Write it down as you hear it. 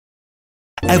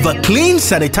Everclean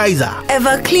sanitizer.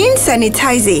 Everclean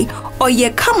sanitizer. Or ye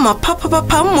come up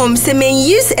papa mom se men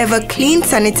use Everclean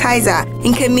sanitizer.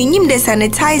 Inke minim de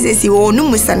sanitizers you or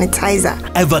numu sanitizer.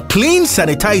 Everclean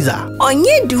sanitizer.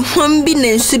 Onye du humbi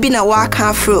nensubi na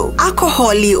waka fro.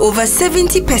 Alcohol over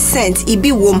 70%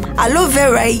 ibi wom. Aloe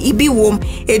vera ibi wom.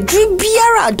 A drip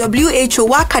biara WHO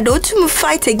waka do to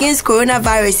fight against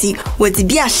coronavirus with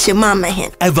bia shema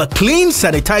mahen. Everclean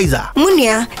sanitizer.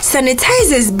 Munia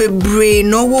sanitizers bebre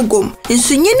no wogom.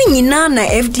 Insunyeni nyina na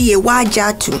FDA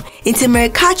wajatu. It's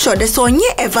Americacho the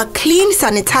sonye Everclean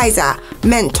sanitizer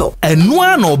mento.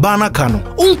 Enwa no bana kano.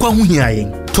 Unkwa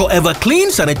hunyayen. To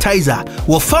Everclean sanitizer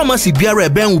wo pharmacy biara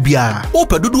ben ubia.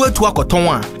 Ope dudu etu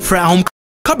akotonwa. From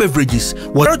beverages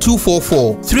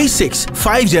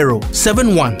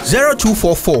 0244-365071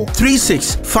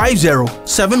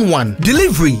 0244-365071.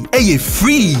 Delivery eye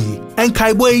free. And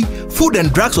Kaiboy Food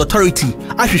and Drugs Authority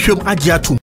Ashishum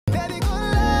Ajiatu.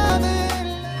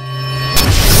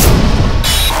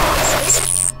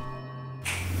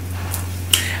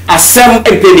 Asem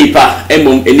Empenipa,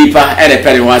 Emum Enipa, and a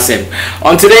penny wasem.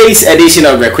 On today's edition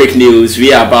of the Quick News,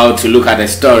 we are about to look at a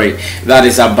story that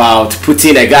is about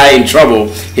putting a guy in trouble.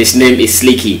 His name is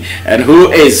Sleeky. And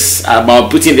who is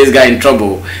about putting this guy in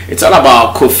trouble? It's all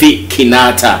about Kofi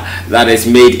Kinaata, that is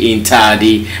made in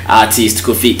the artist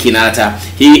Kofi Kinaata.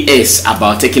 He is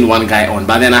about taking one guy on.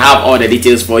 But then I have all the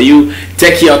details for you.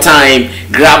 Take your time,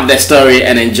 grab the story,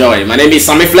 and enjoy. My name is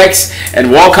Sammy Flex,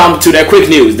 and welcome to the Quick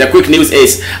News. The Quick News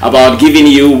is about giving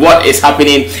you what is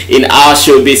happening in our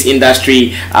showbiz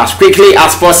industry as quickly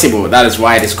as possible. That is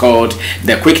why it is called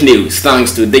the Quick News.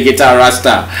 Thanks to Digital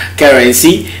Rasta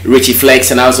Currency, Richie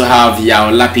Flex, and I also have Yao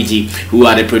Lapiji, who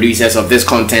are the producers of this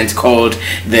content called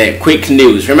the Quick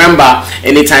News. Remember,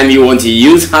 anytime you want to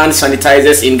use hand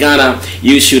sanitizers in Ghana,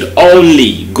 you should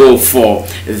only go for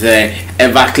the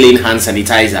Everclean hand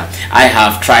sanitizer. I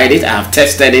have tried it, I have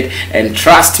tested it, and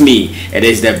trust me, it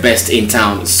is the best in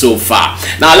town so far.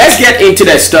 Now let's get into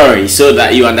the story so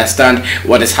that you understand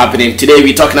what is happening. Today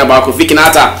we're talking about Kofi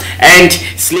Kinaata and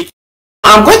Sleeky.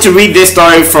 I'm going to read this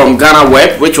story from Ghana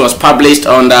Web, which was published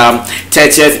on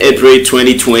 30th April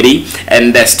 2020,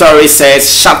 and the story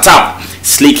says, "Shut up,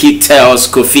 Sleeky tells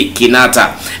Kofi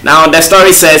Kinaata." Now the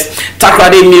story says,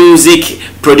 Takrady music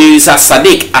producer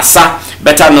Sadiq Asa,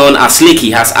 better known as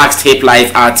Sleeky, has asked Hip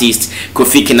Life artist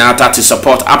Kofi Kinaata to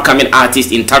support upcoming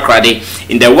artists in Takrady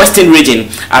in the Western region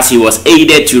as he was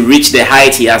aided to reach the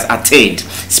height he has attained.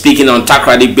 Speaking on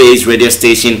Takrady-based radio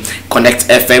station Connect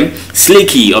FM,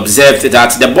 Sleeky observed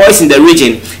that the boys in the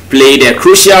region played a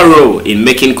crucial role in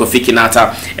making Kofi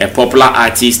Kinaata a popular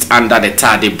artist under the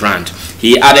Tade brand.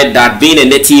 He added that being a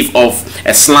native of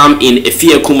a slum in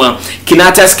Efiekuma,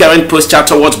 Kinaata's current posture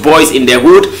towards boys in the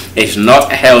hood is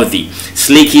not healthy.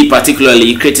 Sleeky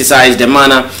particularly criticized the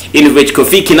manner in which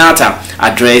Kofi Kinaata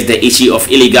addressed the issue of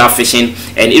illegal fishing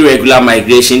and irregular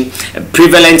migration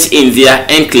prevalent in their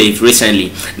enclave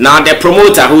recently. Now, the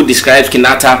promoter, who describes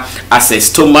Kinaata as a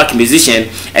stomach musician,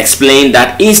 explained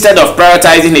that instead of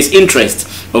prioritizing his interests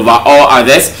over all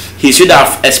others, he should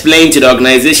have explained to the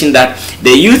organization that the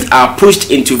youth are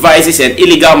pushed into vices and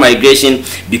illegal migration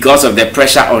because of the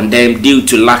pressure on them due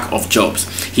to lack of jobs.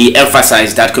 He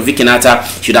emphasized that Kofi Kinaata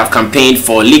should have campaigned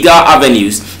for legal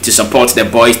avenues to support the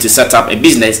boys to set up a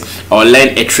business or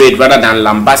learn a trade rather than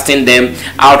lambasting them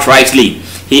outrightly.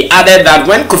 He added that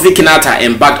when Kofi Kinaata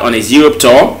embarked on his Europe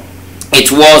tour, it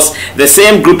was the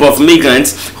same group of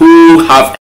migrants who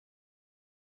have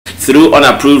through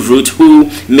unapproved route who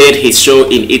made his show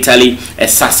in Italy a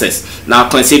success. Now,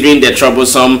 considering the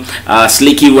troublesome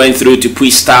Sleeky went through to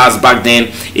push stars back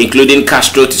then, including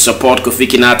Castro, to support Kofi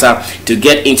Kinaata to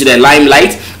get into the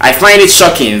limelight, I find it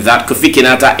shocking that Kofi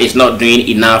Kinaata is not doing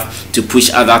enough to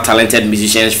push other talented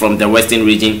musicians from the Western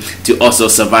region to also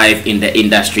survive in the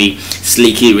industry,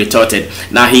 Sleeky retorted.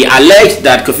 Now, he alleged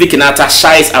that Kofi Kinaata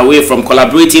shies away from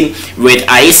collaborating with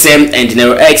ISM and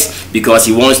Dinero X because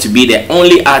he wants to be the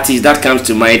only artist that comes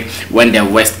to mind when the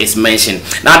West is mentioned.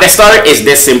 Now, the story is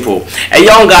this simple. A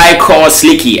young guy called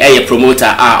Sleeky, a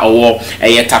promoter, or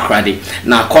a Takrady.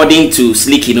 Now, according to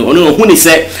Sleeky, who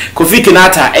said Kofi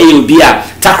Kinaata, a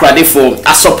Takrady for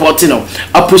a supporting,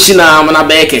 a pushing a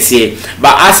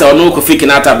but as I know Kofi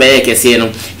Kinaata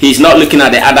he's not looking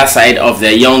at the other side of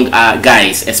the young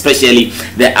guys, especially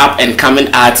the up and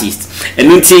coming artists.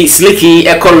 And until Sleeky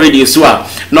echo radio swa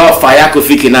no fire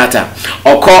Kofi Kinaata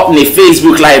or call me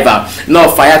Facebook live no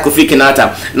fire Kofi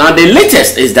Kinaata. Now the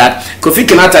latest is that Kofi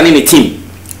Kinaata in the team,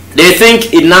 they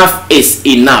think enough is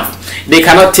enough. They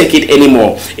cannot take it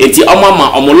anymore. Until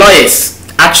omama lawyers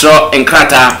Atro and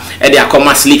Krata and their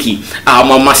comma Sleeky.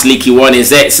 Mama Sleeky one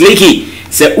is Sleeky.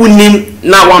 Se unim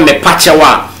na wa me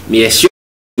pachawa me assure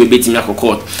we beat me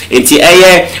court. Enti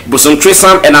bosom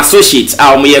Trisam and associates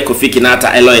our me Kofi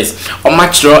Kinaata lawyers on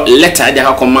matro letter they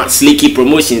have come Sleeky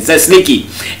promotion says Sleeky.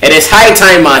 It is high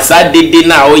time as I did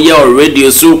now your radio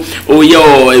so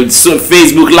your so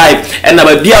Facebook live and na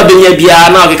bia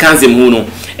now we can them no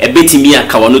e beti me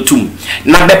akawa no tum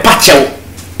na be pachew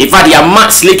if I am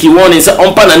Sleeky warning say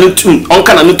on na no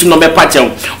tum no be pachew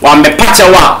wa be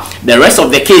pachew the rest of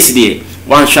the case there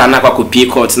one shall not copy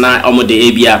court na omo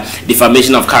de abia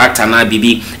defamation of character na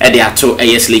bibi e dey ato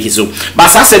Sleeky so but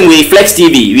same way Flex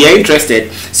TV we are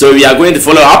interested, so we are going to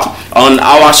follow up on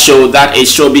our show that is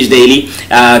Showbiz Daily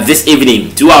this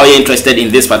evening. To our interested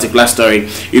in this particular story,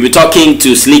 we'll be talking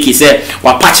to Sleeky say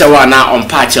wa pachawa na on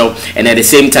pacho, and at the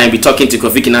same time be talking to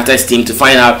Kofi Kinaata's team to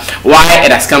find out why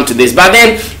it has come to this. But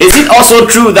then is it also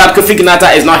true that Kofi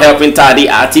Kinaata is not helping Tadi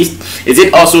artists? Is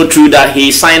it also true that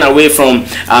he signed away from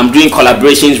doing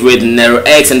collaborations with Nero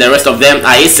X and the rest of them,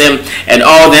 ISM and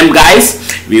all them guys?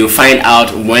 We will find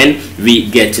out when we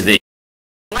get to this.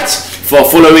 For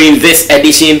following this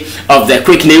edition of the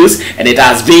Quick News, and it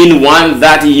has been one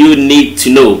that you need to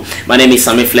know. My name is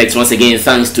Sammy Flex. Once again,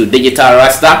 thanks to Digital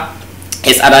Rasta.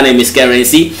 His other name is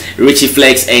Currency, Richie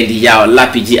Flex, and Yao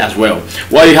Lapiji as well.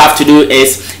 What you have to do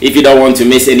is, if you don't want to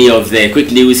miss any of the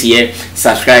quick news here,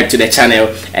 subscribe to the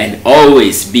channel and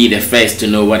always be the first to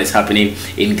know what is happening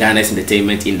in Ghana's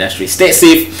entertainment industry. Stay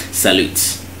safe.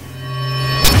 Salute.